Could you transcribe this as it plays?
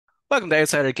Welcome to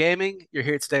Outsider Gaming. You're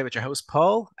here today with your host,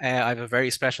 Paul. I have a very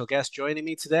special guest joining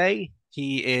me today.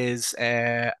 He is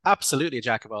absolutely a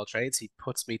jack of all trades. He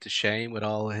puts me to shame with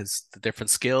all the different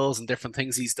skills and different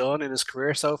things he's done in his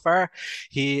career so far.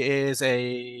 He is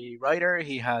a writer.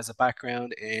 He has a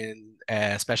background in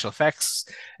special effects.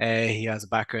 He has a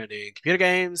background in computer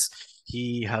games.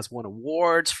 He has won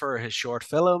awards for his short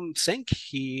film, Sync.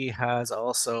 He has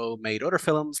also made other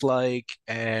films like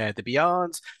The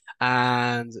Beyond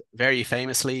and very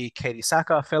famously Katie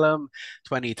Sackhoff film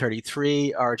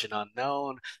 2033 Origin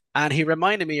Unknown. And he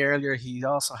reminded me earlier he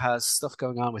also has stuff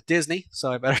going on with Disney,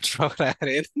 so I better throw that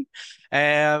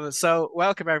in. So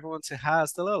welcome everyone to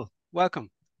Haz Dulull. Welcome.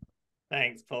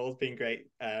 Thanks, Paul. It's been great.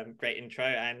 Great intro,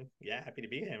 and yeah, happy to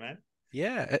be here, man.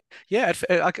 Yeah,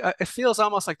 it feels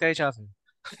almost like deja vu.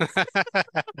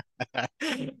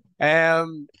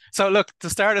 So look, to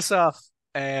start us off,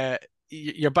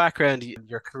 your background,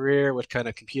 your career with kind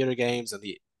of computer games and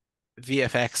the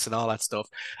VFX and all that stuff.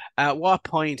 At what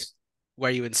point were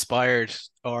you inspired,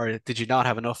 or did you not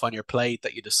have enough on your plate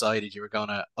that you decided you were going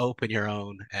to open your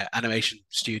own animation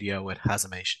studio with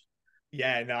HaZimation?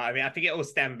 Yeah, no, I mean, I think it all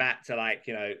stemmed back to like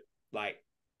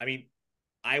I mean,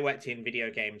 I worked in video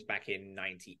games back in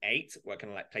 '98, working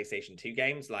on like PlayStation 2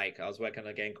 games. Like I was working on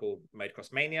a game called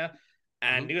Motocross Mania.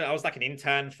 Hmm. And I was like an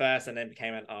intern first and then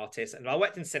became an artist. And I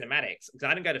worked in cinematics because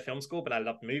I didn't go to film school, but I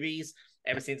loved movies.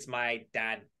 Ever Yeah. since my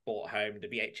dad brought home the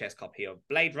VHS copy of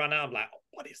Blade Runner, I'm like, oh,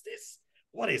 what is this?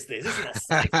 What is this? This is not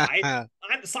sci-fi.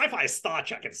 Sci-fi is Star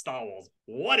Trek and Star Wars.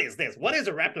 What is this? What is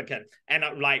a replicant? And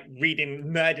I'm like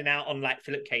nerding out on like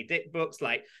Philip K. Dick books,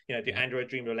 like, The Yeah. Android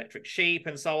Dreamed of Electric Sheep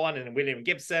and so on, and William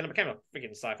Gibson. I became a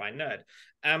freaking sci-fi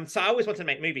nerd. So I always wanted to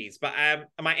make movies, but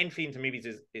my entry into movies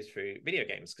is through video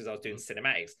games because I was doing Mhm.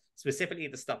 cinematics, specifically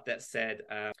the stuff that said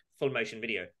full motion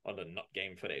video on the not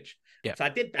game footage. Yeah. So I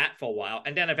did that for a while,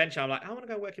 and then eventually I'm like, I want to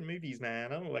go work in movies,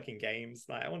 man. I want to work in games.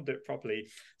 Like I want to do it properly.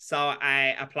 So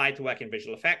I applied to work in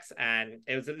visual effects, and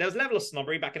there was a level of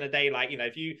snobbery back in the day. Like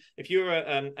if you were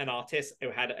an artist who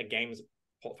had a games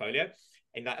portfolio,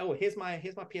 and like, oh, here's my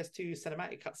PS2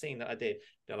 cinematic cutscene that I did.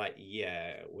 They're like,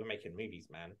 yeah, we're making movies,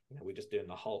 man. We're just doing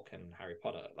the Hulk and Harry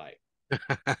Potter. Like,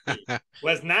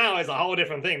 whereas now it's a whole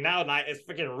different thing. Now, like, it's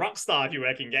freaking rock star if you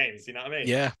work in games. You know what I mean?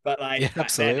 Yeah. But Yeah, like back then, it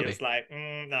absolutely. was like,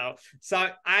 no. So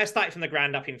I started from the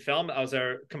ground up in film. I was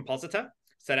a compositor.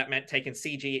 So that meant taking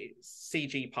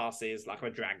CG passes like a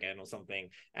dragon or something,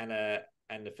 and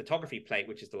the photography plate,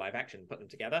 which is the live action, put them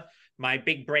together. My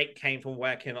big break came from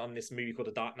working on this movie called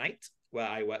The Dark Knight, where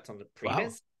I worked on the Wow.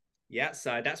 previs. Yeah,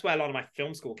 so that's where a lot of my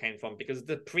film school came from because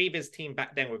the previs team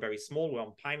back then were very small. We were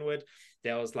on Pinewood.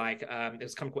 There was there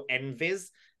was a company called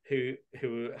Enviz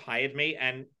who hired me,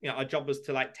 and our job was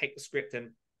to like take the script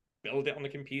and build it on the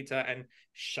computer and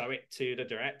show it to the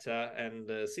director and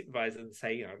the supervisor and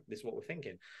say, this is what we're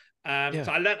thinking. Yeah.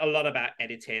 So I learned a lot about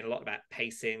editing, a lot about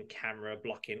pacing, camera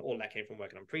blocking. All that came from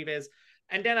working on previs.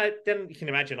 And then you can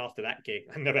imagine after that gig,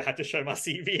 I never had to show my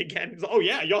CV again. Like, oh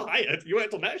yeah, you're hired. You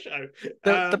worked on that show.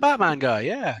 The Batman guy,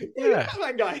 yeah. Yeah, you're the Yeah.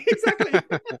 Batman guy, exactly.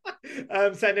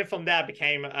 So then from there, I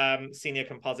became senior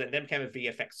composite, and then became a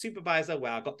VFX supervisor,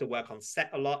 where I got to work on set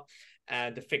a lot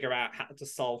and to figure out how to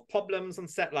solve problems on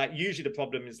set. Like usually the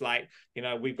problem is like,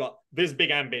 we've got this big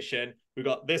ambition, we've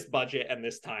got this budget and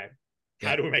this time.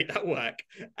 How Yeah. do we make that work?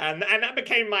 And that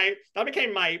became my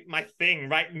thing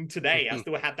right today. I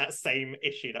still had that same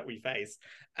issue that we face.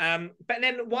 But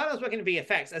then while I was working in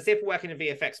VFX, as if working in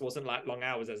VFX wasn't like long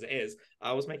hours as it is,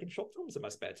 I was making short films in my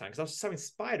spare time because I was so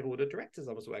inspired of all the directors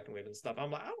I was working with and stuff. I'm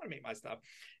like, I want to make my stuff.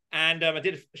 And I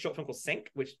did a short film called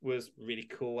Sync, which was really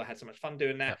cool. I had so much fun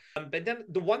doing Yeah. that. But then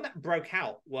the one that broke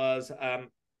out was a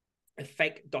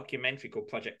fake documentary called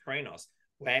Project Kronos,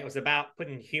 where it was about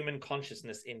putting human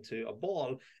consciousness into a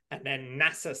ball and then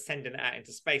NASA sending it out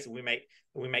into space, and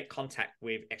we make contact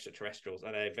with extraterrestrials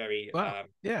at a very Wow.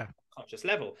 Yeah. conscious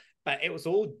level. But it was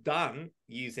all done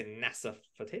using NASA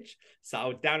footage. So I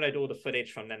would download all the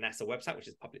footage from the NASA website, which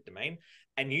is public domain,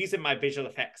 and using my visual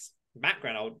effects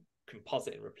background, I would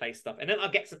composite and replace stuff, and then I'll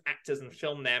get some actors and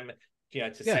film them, to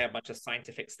Yeah. say a bunch of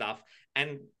scientific stuff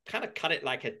and kind of cut it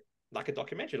like a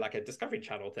documentary, like a Discovery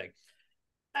Channel thing.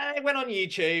 I went on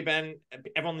YouTube, and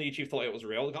everyone on YouTube thought it was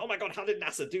real. Like, oh my god, how did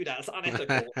NASA do that? It's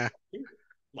unethical.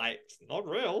 Like, it's not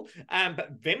real.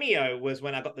 But Vimeo was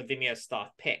when I got the Vimeo staff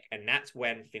pick, and that's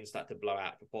when things started to blow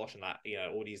out of proportion. Like,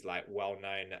 all these like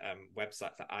well-known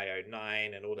websites like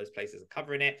IO9 and all those places are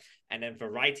covering it, and then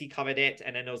Variety covered it,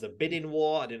 and then there was a bidding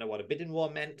war. I didn't know what a bidding war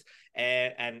meant,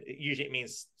 and usually it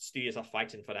means studios are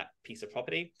fighting for that piece of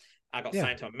property. I got Yeah.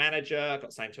 signed to a manager, I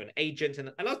got signed to an agent,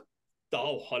 and I was the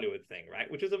whole Hollywood thing, right?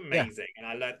 Which was Yeah. amazing. And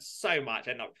I learned so much.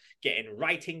 I ended up getting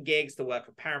writing gigs to work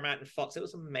for Paramount and Fox. It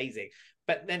was amazing.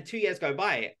 But then 2 years go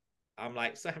by. I'm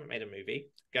like, so I haven't made a movie,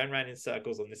 going around in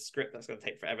circles on this script that's going to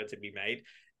take forever to be made.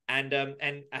 And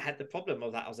I had the problem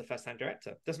of that I was a first-time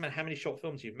director. Doesn't matter how many short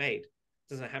films you've made,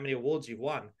 doesn't matter how many awards you've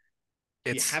won.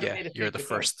 If you haven't made a You're the feature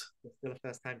film, first. you're still a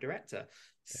first-time director.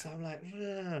 Yeah. So I'm like, what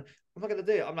am I gonna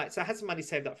do? I'm like, so I had some money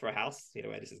saved up for a house. You know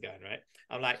where this is going, right?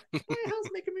 I'm like, buy a house,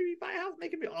 make a movie, buy a house,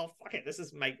 make a movie. Oh fuck it, this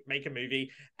is make a movie.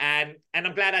 And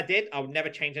I'm glad I did. I'll never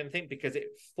change anything because it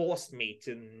forced me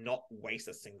to not waste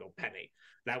a single penny.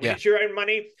 Like when Yeah. it's your own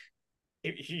money,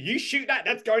 if you shoot that,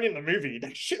 that's going in the movie.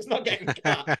 That shit's not getting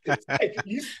cut. Like,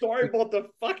 you storyboard the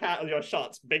fuck out of your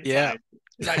shots big Yeah. time.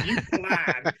 Like you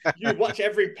plan, you watch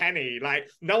every penny. Like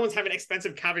no one's having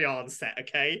expensive caviar on set,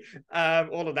 okay?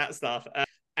 All of that stuff.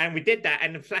 And we did that.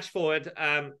 And then flash forward,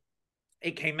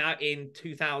 it came out in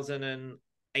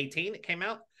 2018. It came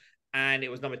out, and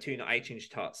it was number 2 in the iTunes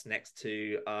charts next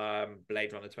to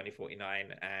Blade Runner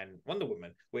 2049 and Wonder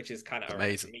Woman, which is kind of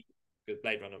amazing. me because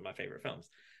Blade Runner are my favorite films.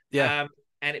 Yeah.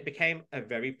 And it became a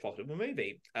very profitable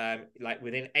movie. Like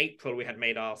within April, we had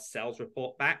made our sales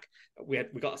report back. We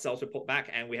got our sales report back,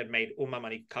 and we had made all my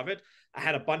money covered. I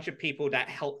had a bunch of people that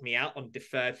helped me out on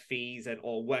deferred fees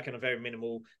or working on very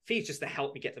minimal fees just to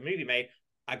help me get the movie made.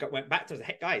 Went back to the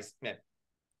hey guys, yeah,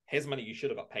 here's money you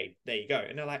should have got paid. There you go.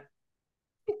 And they're like,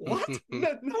 what? No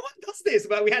one does this.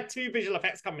 But we had 2 visual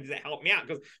effects companies that helped me out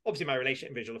because obviously my relation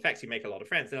in visual effects, you make a lot of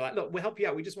friends. They're like, look, we'll help you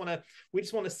out. We just want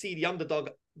to see the underdog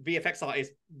VFX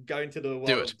artist go into the world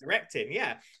of directing.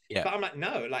 Yeah. But I'm like,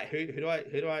 no, like who do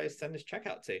I send this check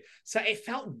out to? So it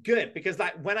felt good because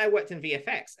like when I worked in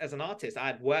VFX as an artist, I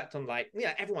had worked on like,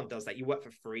 yeah, everyone does that. You work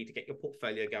for free to get your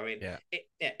portfolio going. Yeah.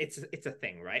 It's a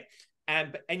thing, right?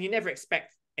 And you never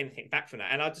expect anything back from that.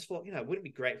 And I just thought, wouldn't it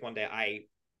be great if one day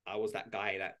I was that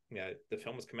guy that, the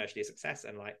film was commercially a success,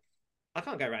 and like, I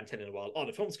can't go around telling the world, oh,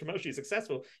 the film's commercially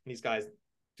successful, and these guys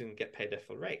didn't get paid their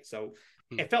full rate. So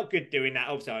it felt good doing that.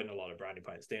 Obviously, I earned a lot of brownie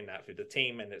points doing that for the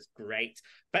team, and it's great.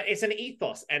 But it's an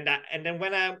ethos, and then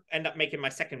when I end up making my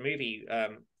second movie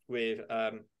with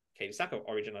Katie Sacco,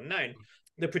 Origin Unknown,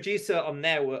 the producer on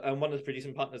there, one of the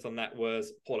producing partners on that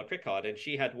was Paula Crickard, and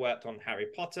she had worked on Harry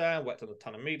Potter, worked on a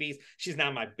ton of movies. She's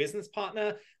now my business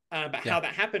partner. But how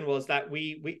that happened was that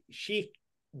she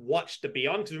watched the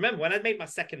Beyond. Because remember, when I made my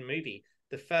second movie,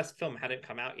 the first film hadn't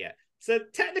come out yet. So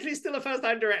technically still a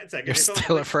first-time director. You're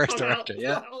still a first director,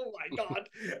 yeah. Oh my God.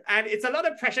 And it's a lot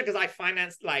of pressure because I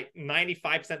financed like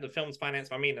 95% of the films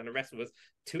financed by me, and then the rest was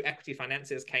 2 equity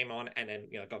financiers came on, and then,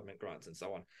 government grants and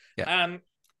so on. Yeah.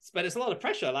 But it's a lot of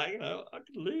pressure. Like, I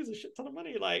could lose a shit ton of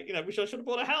money. Like, wish I should have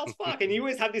bought a house. Fuck. And you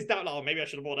always have this doubt, like, oh, maybe I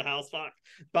should have bought a house. Fuck.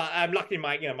 But luckily,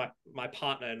 my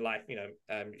partner in life,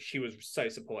 she was so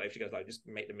supportive. She goes, like, just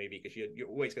make the movie because you're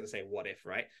always going to say, what if,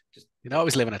 right? Just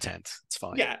always live in a tent. It's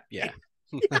fine. Yeah. Yeah.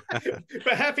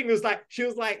 But her thing was like, she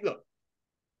was like, look,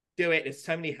 do it. There's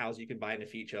so many houses you can buy in the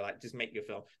future. Like, just make your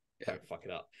film. Don't fuck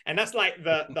it up. And that's like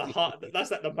the heart. That's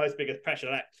like the most biggest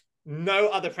pressure. Like, no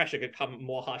other pressure could come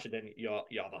more harsher than your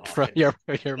other half. From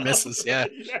your missus, yeah.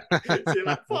 So you're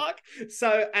like, fuck.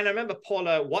 So, and I remember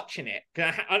Paula watching it.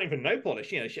 I don't even know Paula.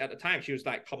 She at the time she was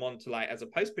like, come on to like as a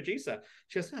post producer.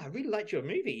 She goes, I really liked your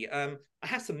movie. I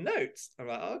have some notes. I'm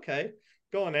like, oh, okay,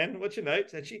 go on then. What's your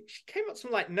notes? And she came up with some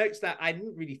like notes that I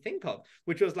didn't really think of,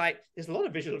 which was like, there's a lot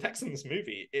of visual effects in this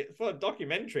movie. For a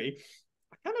documentary,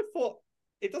 I kind of thought,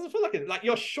 it doesn't feel like it. Like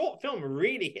your short film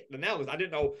really hit the nail. I didn't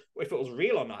know if it was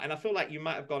real or not, and I feel like you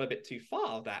might have gone a bit too far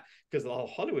of that because of the whole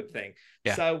Hollywood thing.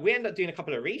 Yeah. So we ended up doing a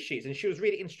couple of reshoots, and she was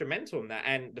really instrumental in that.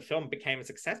 And the film became a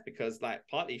success because, like,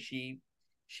 partly she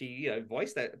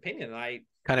voiced that opinion. And I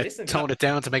kind of toned it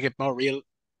down to make it more real.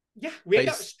 Yeah, we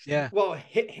ended up, well,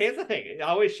 here's the thing. I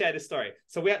always share this story.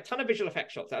 So we had a ton of visual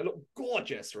effects shots that look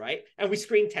gorgeous, right? And we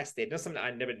screen tested. That's something that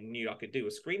I never knew I could do,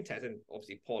 was screen test. And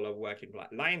obviously Paula working for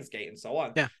like Lionsgate and so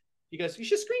on. Yeah. He goes, you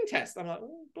should screen test. I'm like,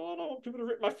 oh God, I don't want people to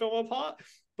rip my film apart.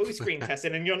 But we screen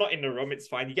tested, and you're not in the room. It's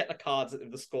fine. You get the cards and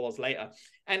the scores later.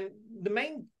 And the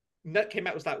main note came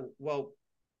out was like, well,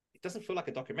 it doesn't feel like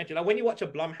a documentary. Like when you watch a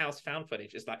Blumhouse found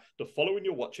footage, it's like the following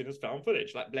you're watching is found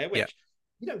footage, like Blair Witch. Yeah.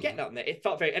 You don't get that on there. It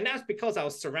felt very, and that's because I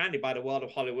was surrounded by the world of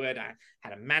Hollywood. I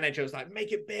had a manager who was like,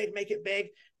 make it big, make it big.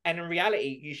 And in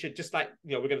reality, you should just like,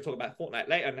 we're going to talk about Fortnite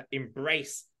later, and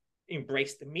embrace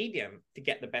the medium to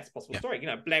get the best possible story.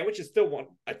 Blair Witch is still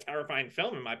a terrifying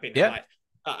film, in my opinion. Yeah. Like,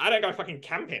 I don't go fucking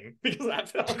camping because of that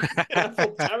film. That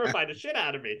film terrified the shit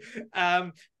out of me.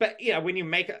 But when you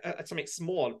make something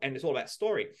small and it's all about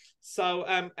story.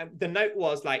 So the note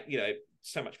was like,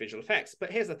 so much visual effects.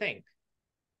 But here's the thing.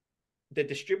 The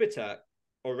distributor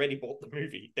already bought the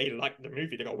movie. They liked the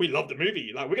movie. They go, we love the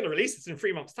movie. Like, we're going to release this in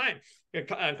 3 months' time. A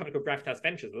company called Gravitas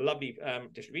Ventures, a lovely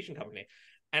distribution company.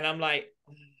 And I'm like,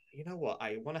 you know what?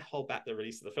 I want to hold back the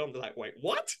release of the film. They're like, wait,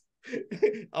 what?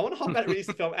 I want to hold back the release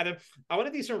of the film, and I want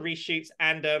to do some reshoots,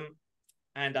 and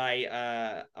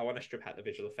I want to strip out the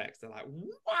visual effects. They're like,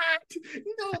 what?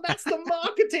 No, that's the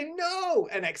marketing. No,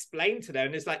 and I explained to them.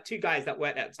 And there's like 2 guys that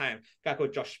worked at the time, a guy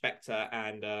called Josh Spector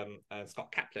and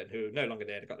Scott Kaplan, who are no longer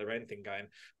there. They've got their own thing going.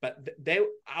 But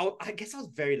I guess I was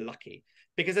very lucky,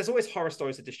 because there's always horror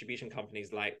stories of distribution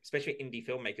companies, like especially indie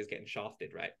filmmakers getting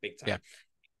shafted, right, big time. Yeah.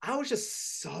 I was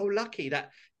just so lucky that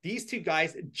these 2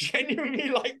 guys genuinely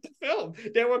liked the film.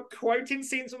 They were quoting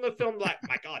scenes from the film, like,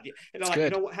 my God. And they're like,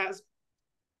 good. you know what, Haz?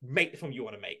 Make the film you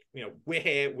want to make. You know, we're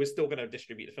here. We're still going to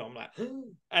distribute the film. Like,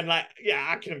 and like, yeah,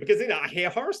 I can, because I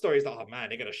hear horror stories like, oh man,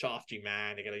 they're going to shaft you,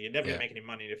 man. You're never going to make any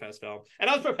money in your first film.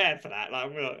 And I was prepared for that.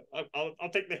 Like,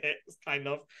 I'll take the hits, kind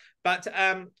of. But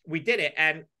we did it,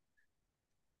 and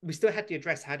we still had to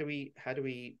address how do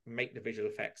we make the visual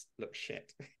effects look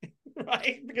shit,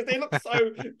 right? Because they look so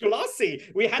glossy.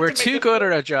 We're too good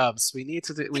at our jobs. We need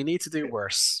to do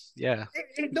worse. Yeah.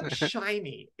 It looked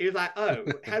shiny. It was like, oh,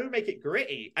 how do we make it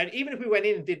gritty? And even if we went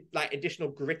in and did like additional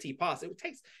gritty parts, it would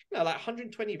take like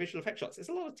 120 visual effect shots. It's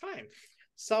a lot of time.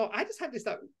 So I just had this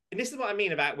stuff, and this is what I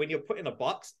mean about when you're put in a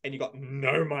box and you got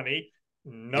no money,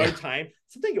 no time.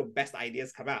 Sometimes your best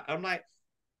ideas come out. I'm like,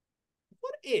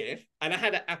 what if, and I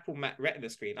had an Apple Mac Retina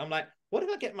screen, I'm like, what if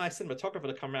I get my cinematographer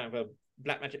to come around with a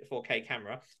Blackmagic 4K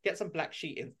camera, get some black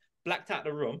sheeting, blacked out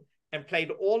the room, and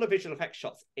played all the visual effects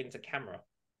shots into camera,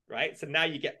 right? So now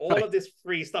you get all of this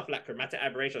free stuff, like chromatic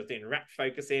aberration. I was doing rapt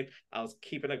focusing, I was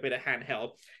keeping a bit of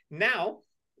handheld. Now,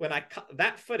 when I cut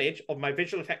that footage of my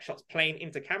visual effects shots playing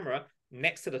into camera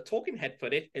next to the talking head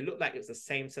footage, it looked like it was the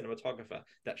same cinematographer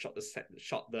that shot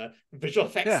the visual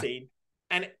effects scene.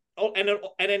 And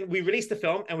then we released the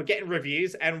film, and we're getting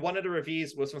reviews. And one of the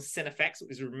reviews was from Cinefex,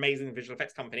 which is an amazing visual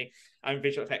effects company, and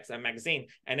visual effects magazine.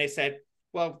 And they said,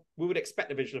 well, we would expect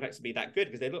the visual effects to be that good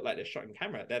because they look like they're shot in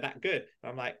camera. They're that good. And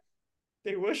I'm like,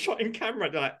 they were shot in camera.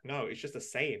 They're like, no, it's just a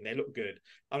saying. They look good.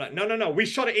 I'm like, no, we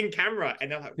shot it in camera.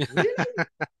 And they're like, really?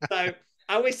 So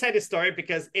I always say this story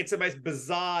because it's the most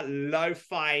bizarre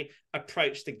lo-fi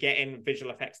approach to getting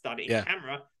visual effects done in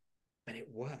camera, but it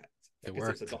worked.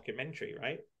 Because it's a documentary,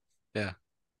 right? Yeah.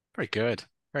 Very good.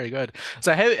 Very good.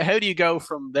 So how do you go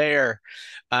from there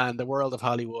and the world of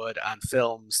Hollywood and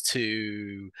films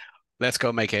to let's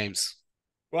go make games?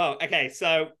 Well, okay,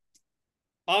 so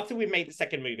after we made the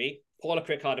second movie, Paula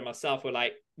Crickard and myself were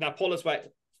like, now Paula's worked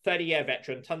 30-year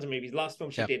veteran, tons of movies. Last film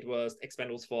she did was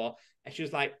Expendables 4. And she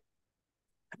was like,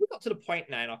 have we got to the point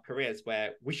now in our careers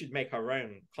where we should make our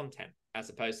own content as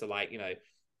opposed to like,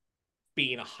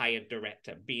 being a hired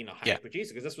director, being a hired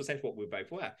producer, because this was essentially what we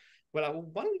both were. We're like, well,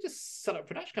 why don't we just set up a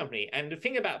production company? And the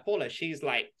thing about Paula, she's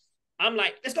like, I'm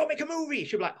like, let's go make a movie.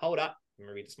 She'll be like, hold up, I'm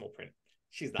gonna read the small print.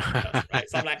 She's that person, right?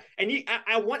 So I'm like, and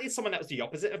I wanted someone that was the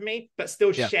opposite of me, but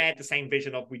still shared the same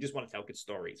vision of we just want to tell good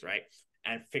stories, right?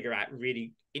 And figure out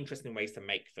really interesting ways to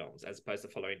make films as opposed to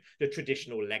following the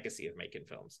traditional legacy of making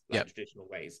films, like traditional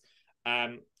ways.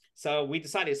 So we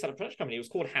decided to set up a production company. It was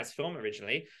called Haz Film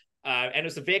originally. And it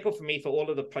was a vehicle for me for all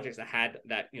of the projects I had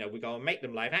that, we go and make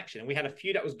them live action. And we had a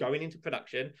few that was going into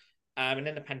production. And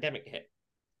then the pandemic hit.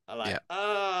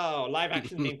 Oh, live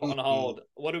action being put on hold.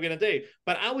 What are we going to do?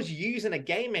 But I was using a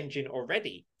game engine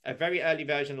already, a very early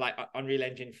version like Unreal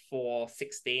Engine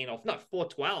 4.16 or no,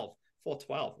 4.12.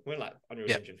 4.12. We're like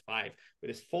Unreal Engine 5, but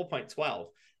it's 4.12.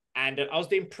 And I was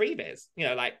doing previs,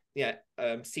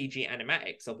 CG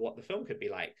animatics of what the film could be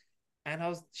like. And I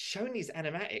was showing these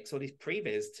animatics or these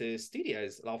previs to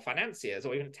studios or financiers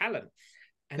or even talent.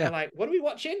 And they're like, what are we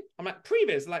watching? I'm like,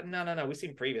 previs. Like, no, we've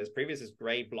seen previs. Previs is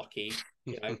gray, blocky,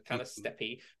 kind of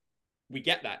steppy. We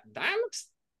get that. That looks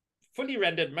fully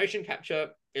rendered motion capture.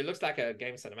 It looks like a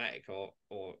game cinematic or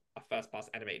a first pass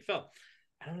animated film.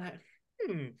 And I'm like,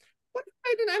 what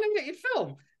made an animated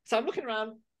film? So I'm looking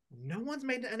around. No one's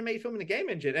made an animated film in a game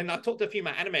engine. And I talked to a few of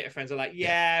my animator friends. They're like,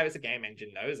 it's a game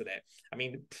engine though, isn't it? I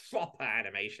mean, proper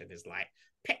animation is like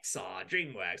Pixar,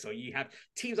 DreamWorks, or you have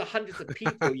teams of hundreds of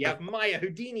people. You have Maya,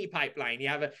 Houdini pipeline. You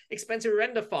have an expensive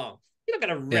render farm. You're not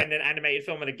going to render an animated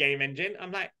film in a game engine.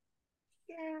 I'm like,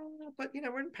 but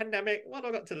we're in pandemic. What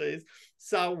have I got to lose?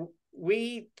 So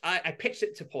I pitched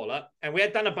it to Paula, and we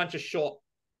had done a bunch of short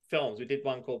films. We did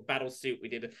one called Battle Suit. We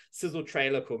did a sizzle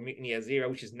trailer called Mutiny at Zero,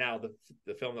 which is now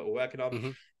the film that we're working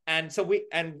on. And so we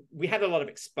had a lot of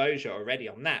exposure already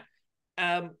on that.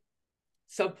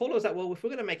 So Paula was like, well, if we're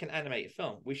going to make an animated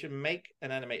film, we should make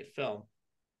an animated film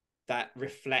that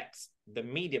reflects the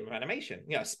medium of animation.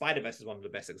 You know, Spider-Verse is one of the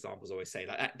best examples. I always say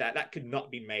like that could not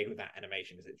be made without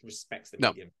animation because it respects the No.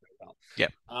 medium very well. Yeah.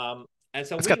 And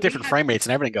so It's got we different had frame rates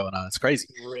and everything going on. It's crazy.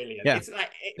 brilliant. Yeah. It's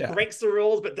like it Yeah. breaks the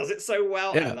rules but does it so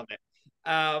well. I Yeah. love it.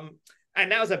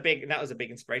 And that was a big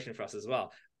inspiration for us as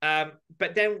well.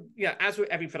 But then, you know, as with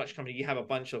every production company, you have a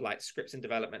bunch of like scripts in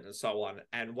development and so on.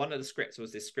 And one of the scripts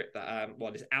was this script that,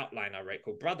 this outline I wrote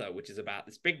called Brother, which is about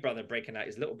this big brother breaking out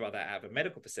his little brother out of a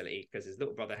medical facility because his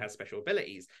little brother has special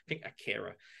abilities. I think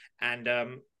Akira, and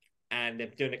they're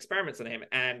doing experiments on him.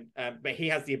 But he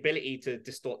has the ability to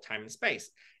distort time and space.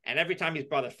 And every time his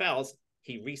brother fails,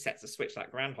 he resets the switch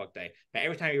like Groundhog Day. But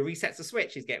every time he resets the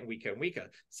switch, he's getting weaker and weaker.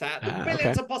 So out of the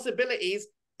billions of possibilities,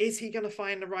 is he going to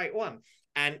find the right one?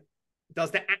 And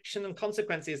does the action and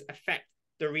consequences affect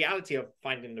the reality of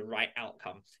finding the right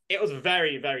outcome? It was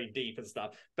very, very deep and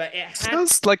stuff. But it had...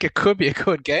 Sounds like it could be a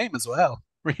good game as well.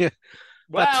 That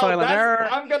Well, trial and error.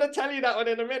 I'm going to tell you that one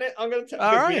in a minute. I'm going to tell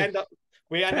All because right.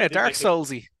 we end Okay, up Dark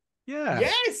Soulsy. Yeah.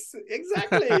 Yes,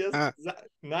 exactly.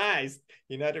 Nice.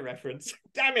 You know the reference.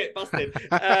 Damn it, busted.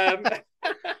 I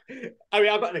mean,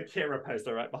 I've got an Akira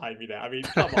poster right behind me there. I mean,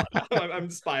 come on. I'm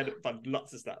inspired by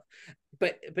lots of stuff.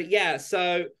 But yeah,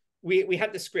 so we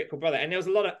had the script called Brother, and there was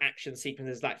a lot of action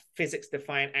sequences, like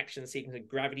physics-defying action sequences,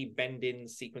 gravity-bending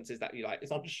sequences that you like,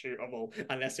 it's unshootable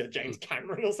unless you're James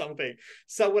Cameron or something.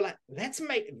 So we're like, let's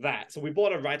make that. So we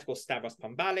bought a writer called Stavros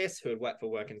Pambalis, who had worked for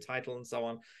Working Title and so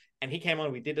on. And he came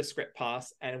on, we did a script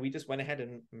pass, and we just went ahead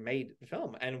and made the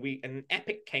film. And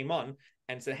Epic came on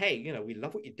and said, hey, you know, we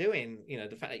love what you're doing. You know,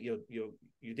 the fact that you're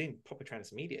doing proper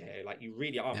transmedia here, like you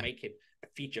really are making a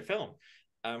feature film.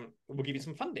 We'll give you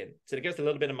some funding. So they give us a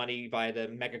little bit of money via the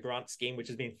mega grant scheme, which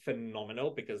has been phenomenal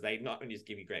because they not only just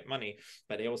give you great money,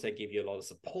 but they also give you a lot of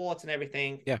support and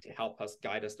everything to help us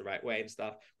guide us the right way and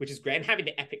stuff, which is great. And having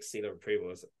the Epic seal of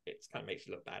approval it kind of makes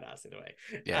you look badass in a way.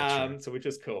 Yeah, so which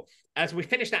is cool. As we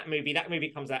finish that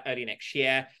movie comes out early next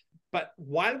year. But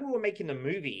while we were making the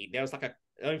movie, there was like I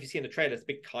don't know if you see in the trailer, there's a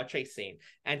big car chase scene.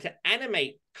 And to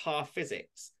animate car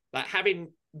physics, like having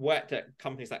worked at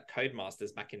companies like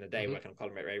Codemasters back in the day, working on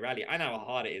Colin Ray Rally, I know how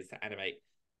hard it is to animate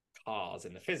cars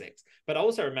and the physics. But I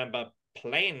also remember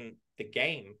playing the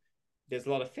game, there's a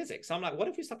lot of physics. So I'm like, what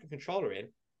if we stuck a controller in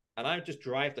and I just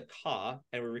drive the car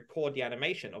and we record the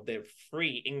animation of the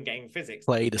free in-game physics?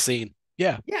 Play the scene.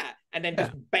 Yeah. And then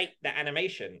just bake the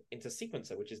animation into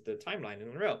Sequencer, which is the timeline in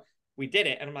Unreal. We did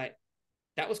it, and I'm like,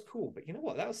 that was cool. But you know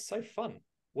what? That was so fun.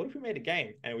 What if we made a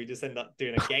game and we just end up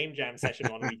doing a game jam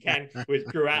session one weekend, which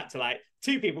grew out to like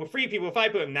 2 people, 3 people,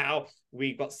 5 people. Now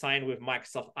we got signed with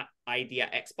Microsoft ID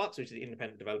at Xbox, which is the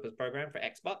independent developers program for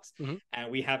Xbox. And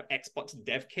we have Xbox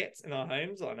dev kits in our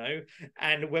homes, I know.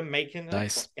 And we're making an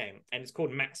Xbox game. And it's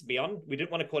called Max Beyond. We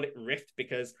didn't want to call it Rift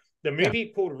because the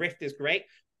movie called Rift is great.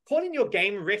 Calling your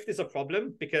game Rift is a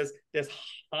problem because there's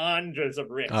hundreds of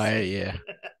Rifts.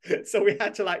 So we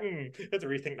had to let's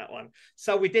rethink that one.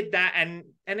 So we did that, and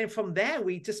then from there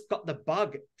we just got the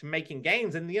bug to making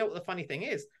games. And you know what the funny thing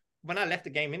is? When I left the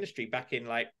game industry back in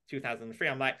like 2003,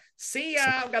 I'm like, see ya,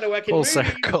 I'm going to work in movies.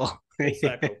 Circle. Full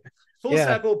circle. Full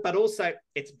circle, but also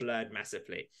it's blurred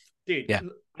massively. Dude,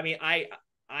 I mean,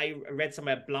 I read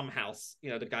somewhere Blumhouse, you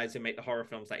know, the guys who make the horror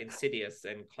films like Insidious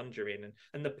and Conjuring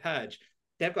and The Purge,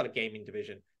 they've got a gaming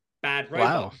division. Bad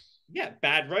Robot. Wow.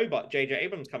 Bad Robot, J.J.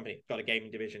 Abrams' company, got a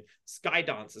gaming division.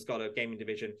 Skydance has got a gaming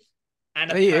division.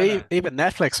 And even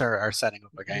Netflix are setting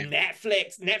up a game.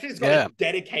 Netflix got a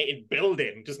dedicated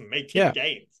building just making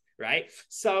games, right?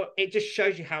 So it just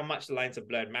shows you how much the lines are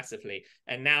blurred massively.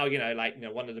 And now,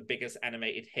 one of the biggest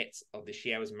animated hits of this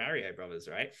year was Mario Brothers,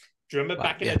 right? Do you remember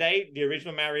back in the day, the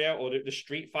original Mario or the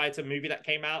Street Fighter movie that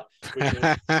came out, which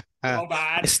was so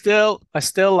bad? I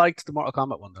still liked the Mortal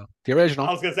Kombat one though. The original.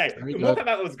 I was gonna say Mortal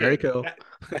Kombat was good. Very cool.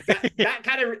 That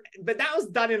kind of, but that was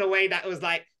done in a way that was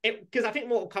like it, because I think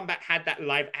Mortal Kombat had that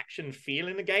live action feel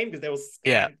in the game because there was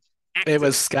actors. It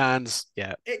was scans,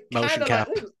 motion cap.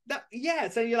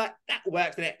 So you're like, that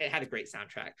works, and it had a great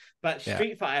soundtrack. But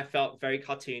Street Fighter felt very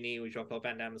cartoony with Jean-Claude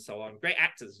Van Damme and so on. Great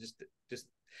actors, just.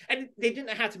 And they didn't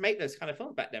know how to make those kind of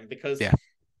films back then because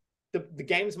the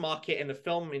games market and the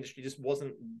film industry just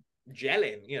wasn't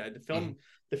gelling. You know,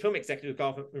 the film executives go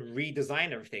off and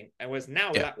redesign everything. And whereas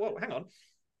now we're like, well, hang on,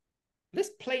 let's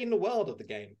play in the world of the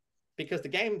game. Because the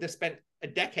game, they spent a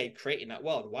decade creating that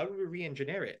world. Why would we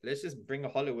re-engineer it? Let's just bring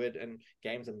Hollywood and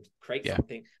games and create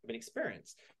something of an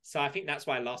experience. So I think that's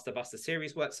why Last of Us, the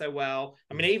series, worked so well.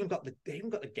 I mean, they even got the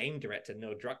game director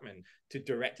Neil Druckmann to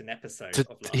direct an episode.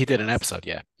 He did an episode,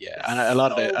 and a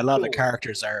lot of the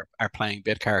characters are playing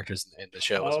bit characters in the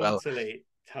show as well. Totally.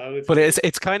 But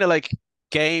it's kind of like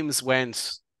games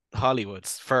went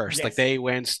Hollywood's first. Like Yes. they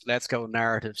went, let's go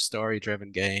narrative,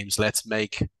 story-driven games. Let's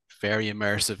make very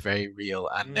immersive, very real.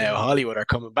 And now Mm. Hollywood are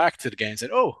coming back to the game and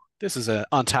said, "Oh, this is an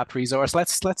untapped resource.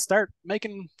 Let's start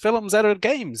making films out of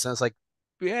games." And it's like,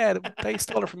 yeah, they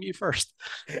stole it from you first.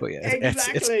 But yeah, it's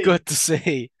Exactly. good to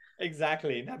see.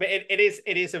 Exactly. No, but it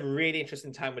is a really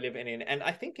interesting time we're living in, and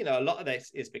I think a lot of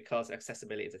this is because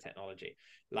accessibility to technology.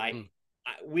 Like Mm,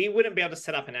 we wouldn't be able to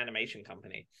set up an animation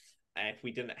company if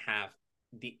we didn't have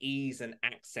the ease and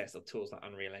access of tools like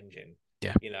Unreal Engine.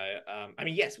 yeah, I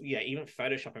mean, yes, yeah, even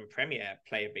Photoshop and Premiere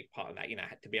play a big part of that.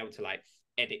 To be able to like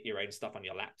edit your own stuff on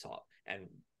your laptop and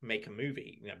make a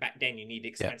movie. Back then you need yeah,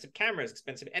 expensive cameras,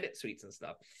 expensive edit suites and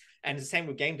stuff. And it's the same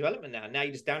with game development now. Now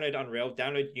you just download Unreal,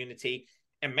 download Unity,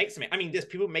 and make something. I mean, there's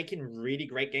people making really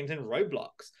great games in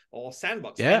Roblox or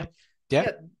Sandbox, yeah, and yeah,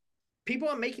 yeah, people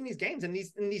are making these games, and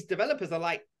these developers are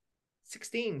like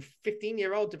 16,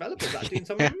 15-year-old developers that are doing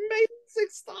some yeah. amazing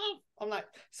stuff. I'm like,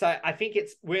 so I think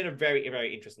we're in a very,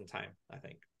 very interesting time, I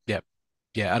think. Yeah,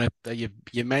 yeah, and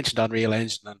you mentioned Unreal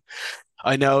Engine, and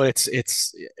I know it's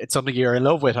something you're in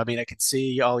love with. I mean, I can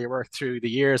see all your work through the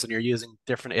years, and you're using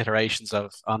different iterations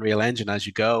of Unreal Engine as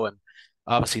you go. And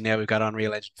obviously now we've got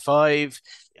Unreal Engine 5.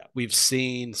 Yeah. We've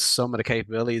seen some of the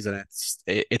capabilities, and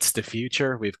it's the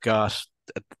future. We've got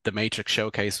the Matrix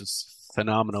showcase was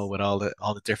phenomenal with all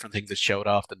the different things that showed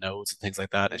off the nodes and things like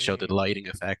that. It showed the Mm. lighting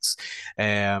effects,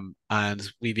 and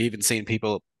we've even seen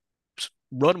people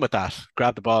run with that,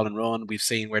 grab the ball and run. We've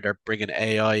seen where they're bringing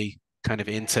AI kind of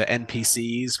into Yeah.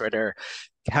 NPCs, where they're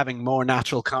having more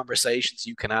natural conversations.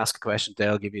 You can ask a question,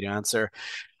 they'll give you the answer.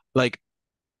 Like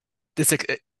this,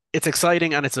 it's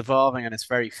exciting and it's evolving and it's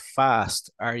very fast.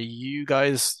 Are you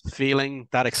guys feeling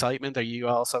that excitement? Are you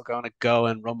also going to go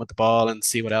and run with the ball and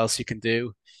see what else you can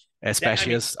do, I especially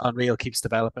mean, as Unreal keeps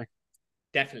developing?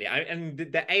 definitely. And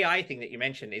the AI thing that you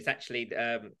mentioned is actually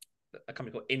a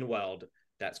company called InWorld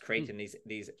that's Hmm. creating these.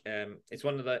 It's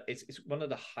one of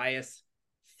the highest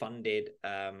funded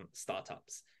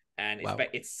startups, and Wow.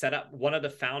 it's set up. One of the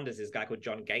founders is a guy called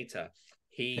John Gator.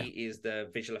 Yeah. He is the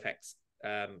visual effects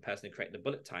person who created the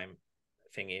bullet time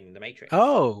thing in the Matrix.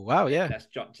 Oh, wow. Yeah, Yeah. that's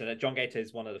John. So John Gator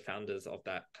is one of the founders of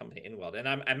that company, InWorld, and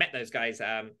I met those guys.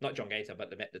 Not John Gator,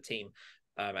 but I met the team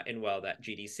at InWorld at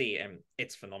GDC, and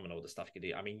it's phenomenal the stuff you can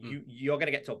do. I mean, Hmm. you're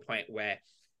gonna get to a point where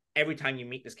every time you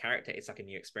meet this character, it's like a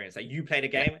new experience. Like you play the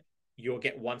Yeah. game, you'll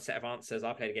get one set of answers.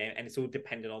 I play the game, and it's all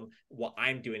dependent on what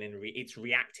I'm doing, and it's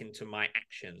reacting to my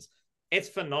actions. It's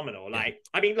phenomenal. Yeah. Like,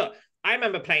 I mean, look, I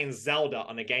remember playing Zelda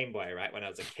on a Game Boy, right, when I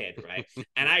was a kid, right,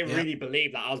 and I Yeah. really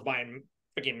believed that I was buying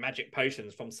freaking magic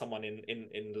potions from someone Yeah.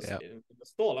 in the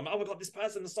stall. I'm like, oh my god, this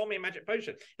person sold me a magic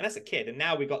potion, and that's a kid. And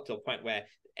now we got to a point where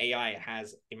AI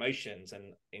has emotions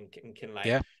and can like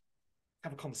Yeah.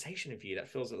 have a conversation with you that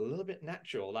feels a little bit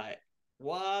natural. Like,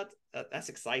 what? That's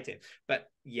exciting.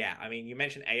 But yeah, I mean, you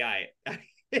mentioned AI.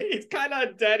 It's kind of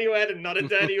a dirty word and not a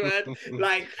dirty word.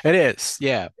 Like, It is,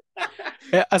 yeah.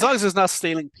 Yeah, as long as it's not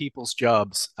stealing people's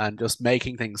jobs and just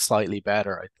making things slightly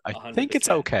better, I think it's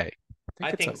 100%. okay. I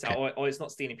I think it's think so, okay. or it's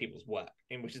not stealing people's work,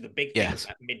 and which is the big thing Yes.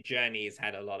 that Mid Journey has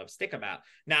had a lot of stick about.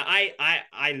 Now,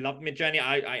 I love Mid Journey.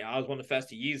 I was one of the first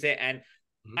to use it, and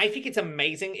Mhm. I think it's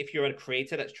amazing if you're a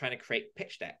creator that's trying to create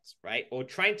pitch decks, right? Or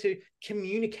trying to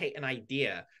communicate an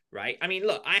idea, right? I mean,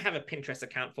 look, I have a Pinterest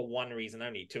account for one reason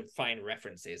only, to find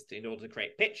references in order to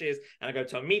create pitches. And I go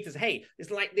to a meet and say, hey, it's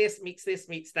like this,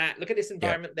 meets that. Look at this Yeah.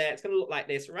 environment there. It's going to look like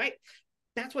this, right?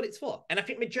 That's what it's for. And I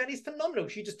think Midjourney is phenomenal.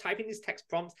 You just type in these text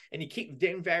prompts and you keep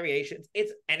doing variations.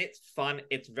 It's fun.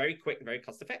 It's very quick, very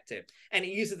cost effective. And it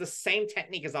uses the same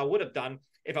technique as I would have done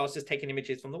if I was just taking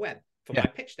images from the web for Yeah. my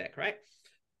pitch deck, right?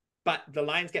 But the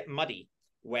lines get muddy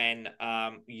when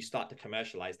you start to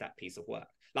commercialize that piece of work.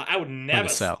 Like I would Trying to never,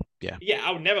 sell. Yeah. yeah,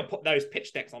 I would never put those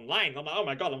pitch decks online. I'm like, oh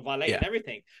my god, I'm violating Yeah.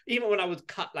 everything. Even when I would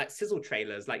cut like sizzle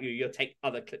trailers, like you'll take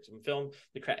other clips from film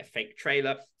to create a fake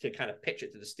trailer to kind of pitch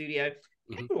it to the studio.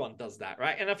 Hmm. Everyone does that,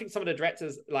 right? And I think some of the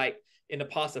directors, like in the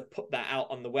past, have put that out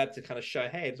on the web to kind of show,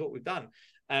 hey, it's what we've done.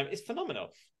 It's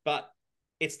phenomenal, but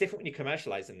it's different when you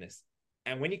commercialize in this.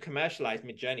 And when you commercialize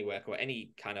Mid-Journey work or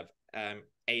any kind of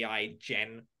AI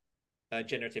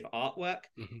generative artwork,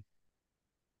 Hmm.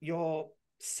 you're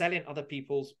selling other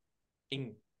people's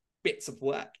in bits of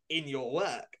work in your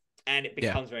work, and it Yeah.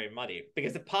 becomes very muddy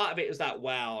because the part of it is that,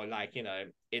 wow, like,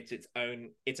 it's its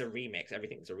own, it's a remix,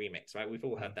 everything's a remix, right? We've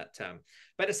all heard that term.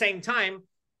 But at the same time,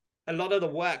 a lot of the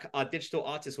work are digital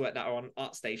artists work that are on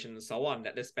ArtStation and so on,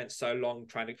 that they've spent so long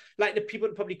trying to, like, the people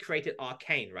that probably created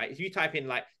Arcane, right? If you type in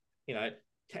like,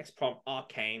 text prompt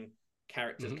Arcane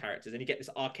characters, Hmm. characters, and you get this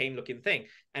arcane looking thing.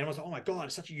 And I was like, oh my god,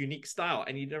 it's such a unique style.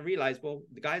 And you don't realize, well,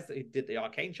 the guys that did the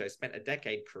arcane show spent a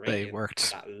decade They creating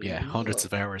worked, that yeah, hundreds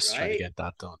look, of hours trying to right? get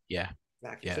that done. Yeah,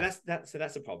 Exactly. So yeah,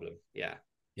 that's a problem. Yeah.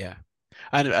 yeah.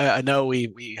 And I know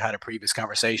we had a previous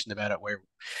conversation about it where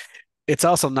it's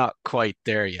also not quite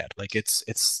there yet. Like it's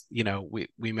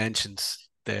we mentioned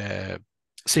the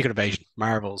Secret Invasion,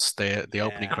 Marvel's the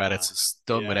opening Yeah. credits is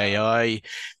done with Yeah. AI,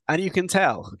 and you can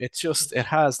tell it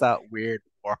has that weird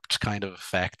warped kind of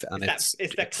effect, and It's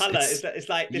the color. It's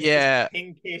like this yeah,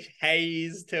 pinkish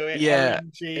haze to it, yeah,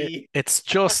 orangey. it's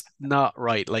just not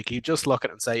right. Like you just look at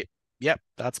it and say, "Yep,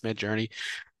 that's Mid Journey,"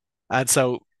 and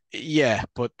so yeah,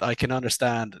 but I can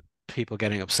understand people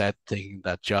getting upset thinking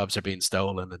that jobs are being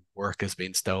stolen and work is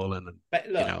being stolen, and But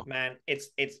you look, know, man, it's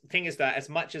thing is that as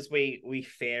much as we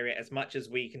fear it, as much as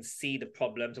we can see the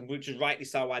problems, and which is rightly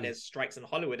so why mm, there's strikes in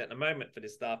Hollywood at the moment for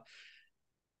this stuff,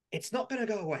 it's not going to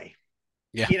go away.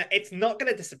 yeah. It's not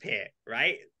going to disappear,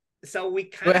 right? So we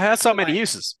Well, kind it of has have so to many like,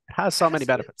 uses. It has so many absolutely,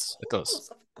 benefits. It does.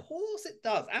 of course it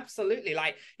does, absolutely.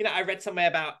 Like, I read somewhere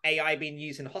about AI being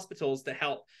used in hospitals to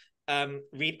help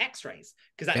read X-rays,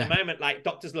 because at the Yeah. moment, like,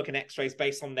 doctors look at X-rays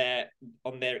based on their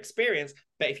experience,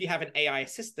 but if you have an AI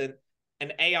assistant,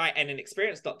 an AI and an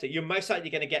experienced doctor, you're most likely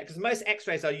going to get, because most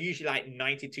X-rays are usually like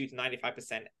 92 to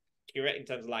 95% accurate in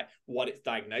terms of like what it's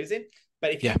diagnosing.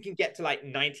 But if Yeah. you can get to like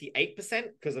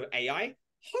 98% because of AI,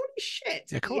 holy shit.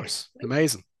 Yeah, of Yeah, course.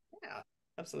 Amazing. yeah,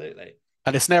 absolutely.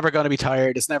 And it's never going to be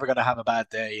tired. It's never going to have a bad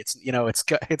day. It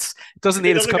doesn't It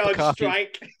need its doesn't cup go of on coffee.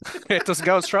 strike. It doesn't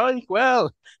go on strike.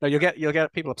 Well, no, you'll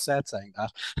get people upset saying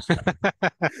that.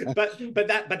 but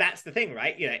that's the thing,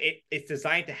 right? It's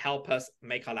designed to help us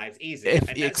make our lives easier, If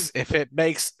and that's it's if it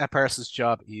makes a person's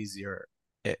job easier,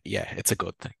 yeah, it's a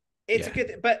good thing. it's a Yeah.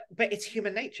 good, but it's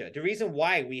human nature. The reason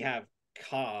why we have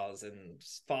cars and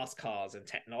fast cars and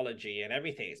technology and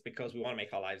everything is because we want to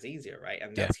make our lives easier, right?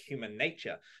 And Yeah. that's human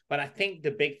nature. But I think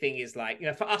the big thing is, like,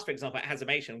 for us, for example, at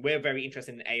HaZimation, we're very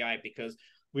interested in AI because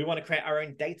we want to create our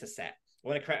own data set. We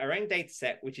want to create our own data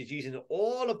set, which is using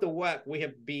all of the work we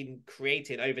have been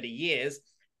creating over the years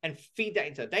and feed that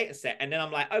into a data set. And then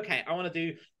I'm like, okay, I want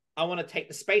to take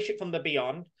the spaceship from the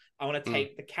Beyond. I want to Mm.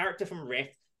 take the character from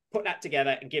Rift, put that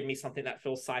together and give me something that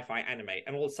feels sci-fi anime.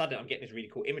 And all of a sudden, I'm getting this really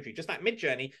cool imagery. Just like Mid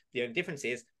Journey, the only difference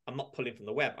is I'm not pulling from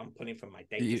the web. I'm pulling from my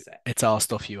data set. It's all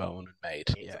stuff you own and made.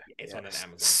 It's Yeah. it's Yeah. on an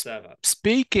Amazon server.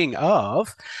 Speaking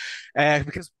of,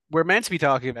 because we're meant to be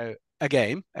talking about a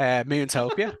game,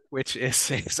 MoonTopia, which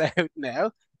is out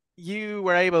now. You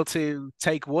were able to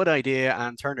take one idea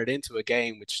and turn it into a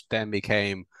game, which then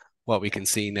became what we can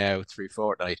see now through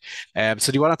Fortnite.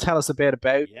 So do you want to tell us a bit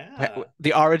about Yeah.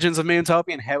 the origins of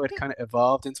MoonTopia and how it kind of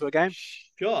evolved into a game?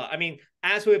 Sure. I mean,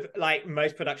 as with like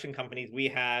most production companies, we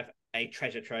have a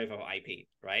treasure trove of IP,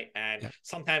 right? And Yeah.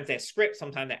 sometimes they're scripts,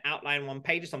 sometimes they're outline one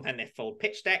pages, sometimes they're full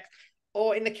pitch decks.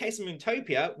 Or in the case of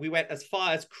MoonTopia, we went as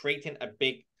far as creating a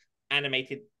big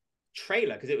animated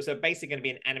trailer, because it was basically going to be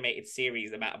an animated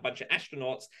series about a bunch of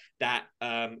astronauts that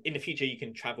in the future you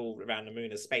can travel around the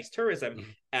moon as space tourism.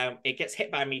 Mhm. It gets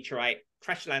hit by a meteorite,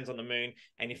 crash lands on the moon,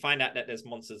 and you find out that there's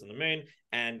monsters on the moon,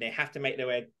 and they have to make their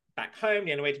way back home.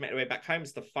 The only way to make their way back home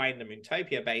is to find the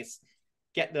MoonTopia base,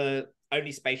 get the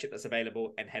only spaceship that's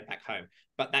available, and head back home.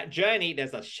 But that journey,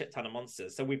 there's a shit ton of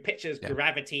monsters. So we picture Yeah.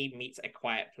 Gravity meets A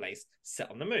Quiet Place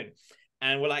set on the moon.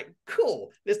 And we're like,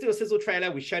 cool, let's do a sizzle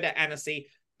trailer. We showed it at Annecy.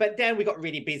 But then we got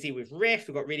really busy with Rift.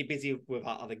 We got really busy with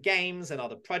our other games and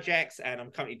other projects. And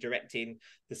I'm currently directing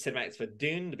the cinematics for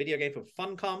Dune, the video game for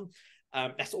Funcom.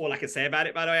 That's all I can say about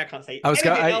it, by the way. I can't say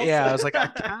anything else. Yeah, I was like, I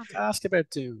can't ask about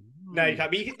Doom. No, you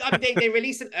can't. But I mean, they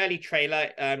released an early trailer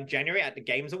January at the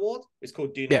Games Award. It's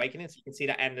called Dune Yeah. Awakening. So you can see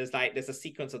that, and there's a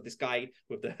sequence of this guy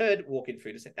with the hood walking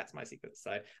through the. That's my sequence.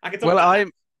 So I can talk Well, about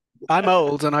that. I'm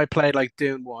old and I played like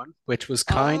Dune 1, which was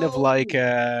kind of like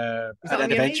Oh, was that on an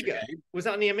the adventure Amiga? game. Was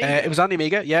that on the It was Amiga? on the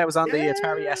Amiga. Yeah, it was on Yeah, the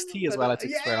Atari I ST as remember well. I that.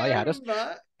 think Yeah, is where I I had it.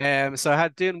 remember. So I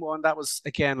had Dune 1. That was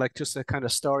again like just a kind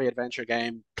of story adventure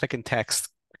game, clicking text,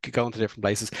 going to different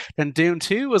places. Then Dune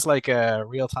 2 was like a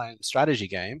real-time strategy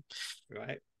game.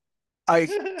 Right.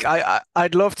 I,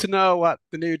 I'd love to know what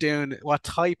the new Dune, what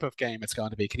type of game it's going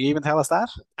to be. Can you even tell us that?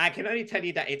 I can only tell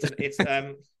you that it's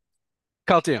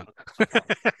Called Dune. I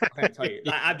can't tell you.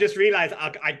 Like, I've just realized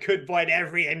I could void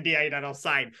every NDA that I'll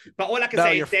sign. But all I can No,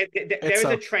 say you're. is there It's is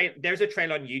a so. trail. There's a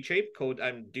trail on YouTube called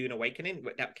Dune Awakening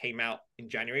that came out in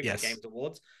January for the Yes. Games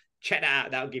Awards. check that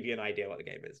out. That'll give you an idea what the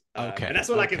game is. Okay. And that's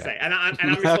all I can Okay. say. And I'm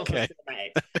responsible Okay. for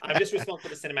cinematics. I'm just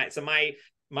responsible for cinematics. So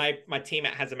my team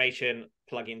at HaZimation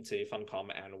plug into Funcom,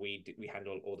 and we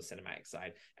handle all the cinematic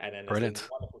side. And then there's a Brilliant.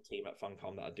 wonderful team at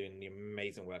Funcom that are doing the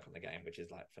amazing work on the game, which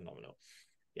is like phenomenal.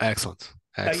 Yeah. Excellent. So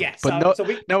Excellent. yeah, But no, so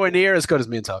we nowhere near as good as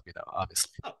MoonTopia, though,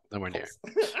 obviously. oh, Nowhere of near.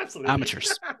 course. Absolutely.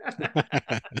 Amateurs.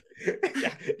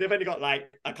 Yeah, they've only got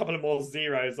like a couple of more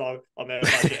zeros on their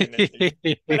budget in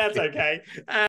this, but that's okay.